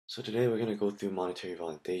So today we're going to go through monetary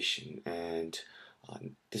validation, and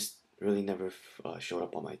this really never showed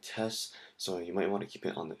up on my test, so you might want to keep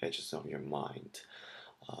it on the edges of your mind.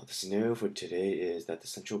 The scenario for today is that the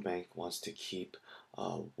central bank wants to keep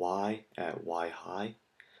Y at Y high,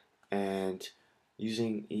 and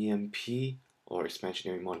using EMP or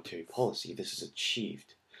expansionary monetary policy, this is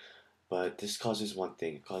achieved. But this causes one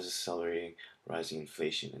thing: it causes accelerating rising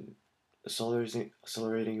inflation, and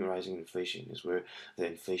accelerating rising inflation is where the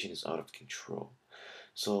inflation is out of control.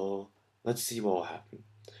 So let's see what will happen.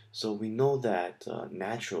 So we know that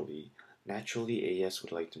naturally AS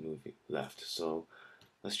would like to move left. So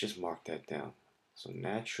let's just mark that down. So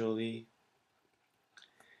naturally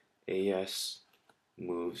AS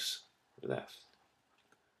moves left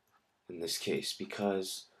in this case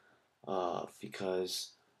because uh,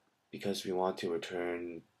 because because we want to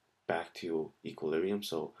return back to equilibrium.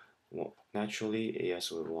 So naturally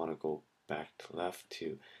AS would want to go back to left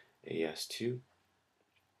to AS2,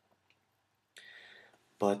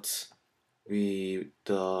 but the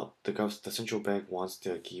central bank wants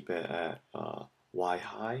to keep it at Y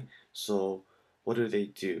high. So what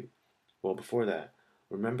do? Well, before that,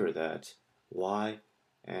 remember that Y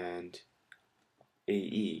and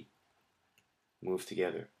AE move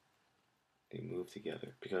together. They move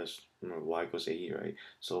together because remember Y goes AE, right?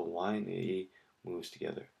 So Y and AE moves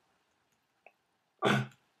together.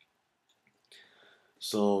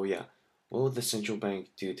 So yeah, what will the central bank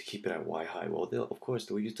do to keep it at Y high? Well, of course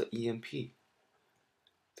they'll use the EMP.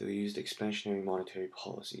 They'll use the expansionary monetary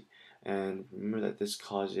policy, and remember that this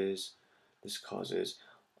causes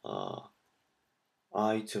uh,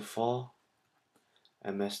 I to fall,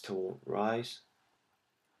 MS to rise,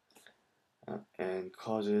 and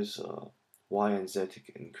causes Y and Z to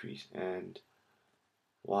increase, and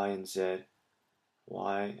Y and Z,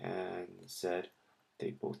 Y and Z, they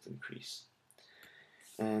both increase.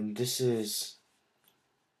 And this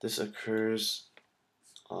occurs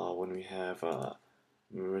when we have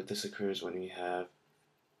remember this occurs when we have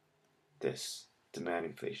this demand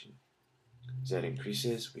inflation. Z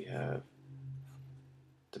increases, we have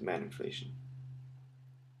demand inflation.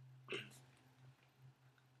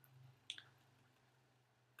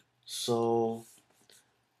 So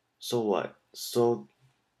so what? So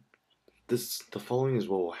the following is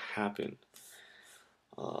what will happen.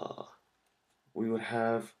 Uh, we would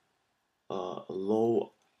have a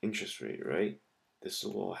low interest rate, right? This is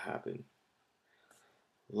what will happen.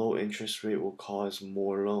 Low interest rate will cause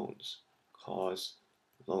more loans, cause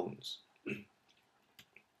loans,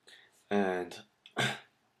 and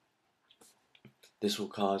this will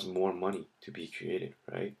cause more money to be created,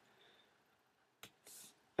 right?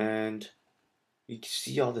 And you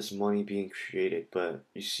see all this money being created, but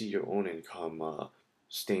you see your own income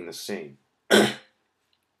staying the same.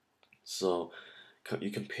 So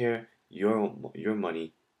you compare your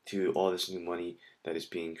money to all this new money that is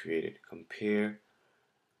being created. Compare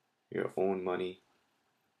your own money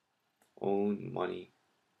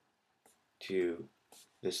to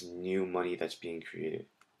this new money that's being created.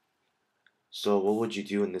 So what would you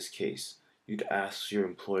do in this case? You'd ask your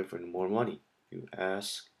employer for more money. You'd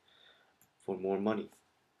ask for more money,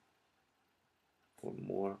 for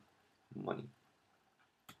more money.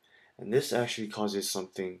 And this actually causes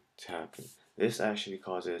something to happen. This actually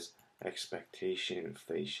causes expectation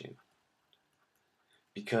inflation.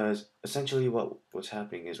 Because essentially what's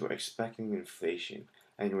happening is we're expecting inflation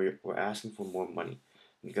and we're asking for more money.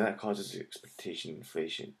 And that causes expectation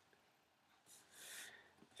inflation.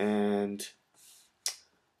 And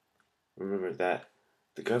remember that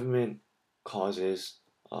the government causes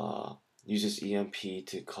uses EMP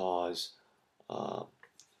to cause uh,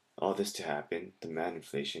 all this to happen, demand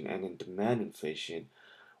inflation, and in demand inflation,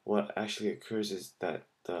 what actually occurs is that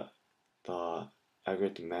the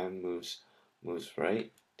aggregate demand moves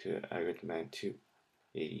right to aggregate demand to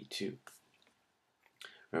 82.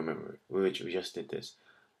 Remember, we just did this.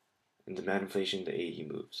 In demand inflation, the 80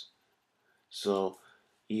 moves. So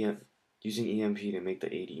using EMP to make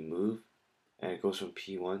the 80 move, and it goes from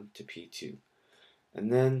P1 to P2.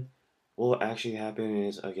 And then what will actually happen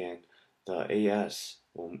is, again, the AS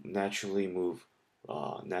will naturally move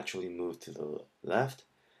to the left,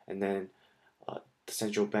 and then the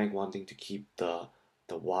central bank wanting to keep the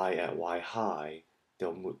Y at Y high,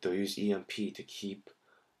 they'll use EMP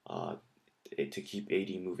uh, to keep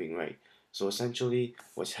AD moving right. So essentially,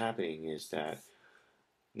 what's happening is that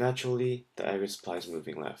naturally the aggregate supply is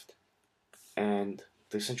moving left, and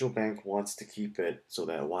the central bank wants to keep it so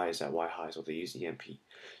that Y is at Y high, so they use EMP.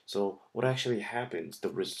 So what actually happens? The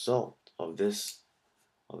result of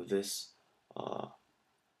of this uh,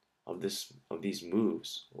 of these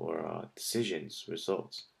moves or decisions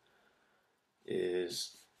results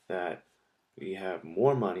is that we have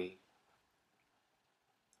more money,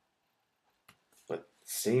 but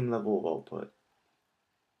same level of output,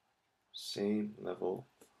 same level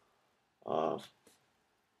of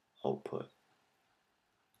output,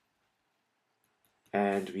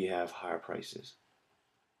 and we have higher prices.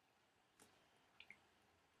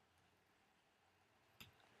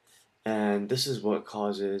 And this is what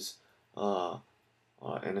causes an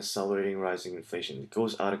accelerating rising inflation. It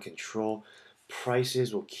goes out of control.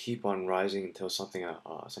 Prices will keep on rising until something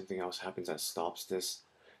else happens that stops this,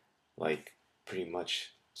 like pretty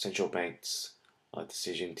much central bank's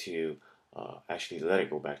decision to actually let it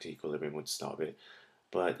go back to equilibrium would stop it.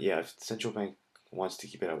 But yeah, if the central bank wants to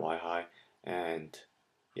keep it at Y high, and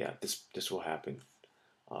yeah, this will happen.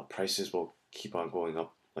 Prices will keep on going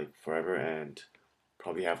up like forever, and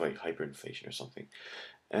probably have like hyperinflation or something.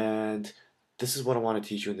 And this is what I want to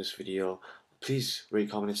teach you in this video. Please rate,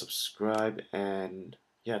 comment, and subscribe. And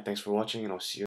yeah, thanks for watching, and I'll see you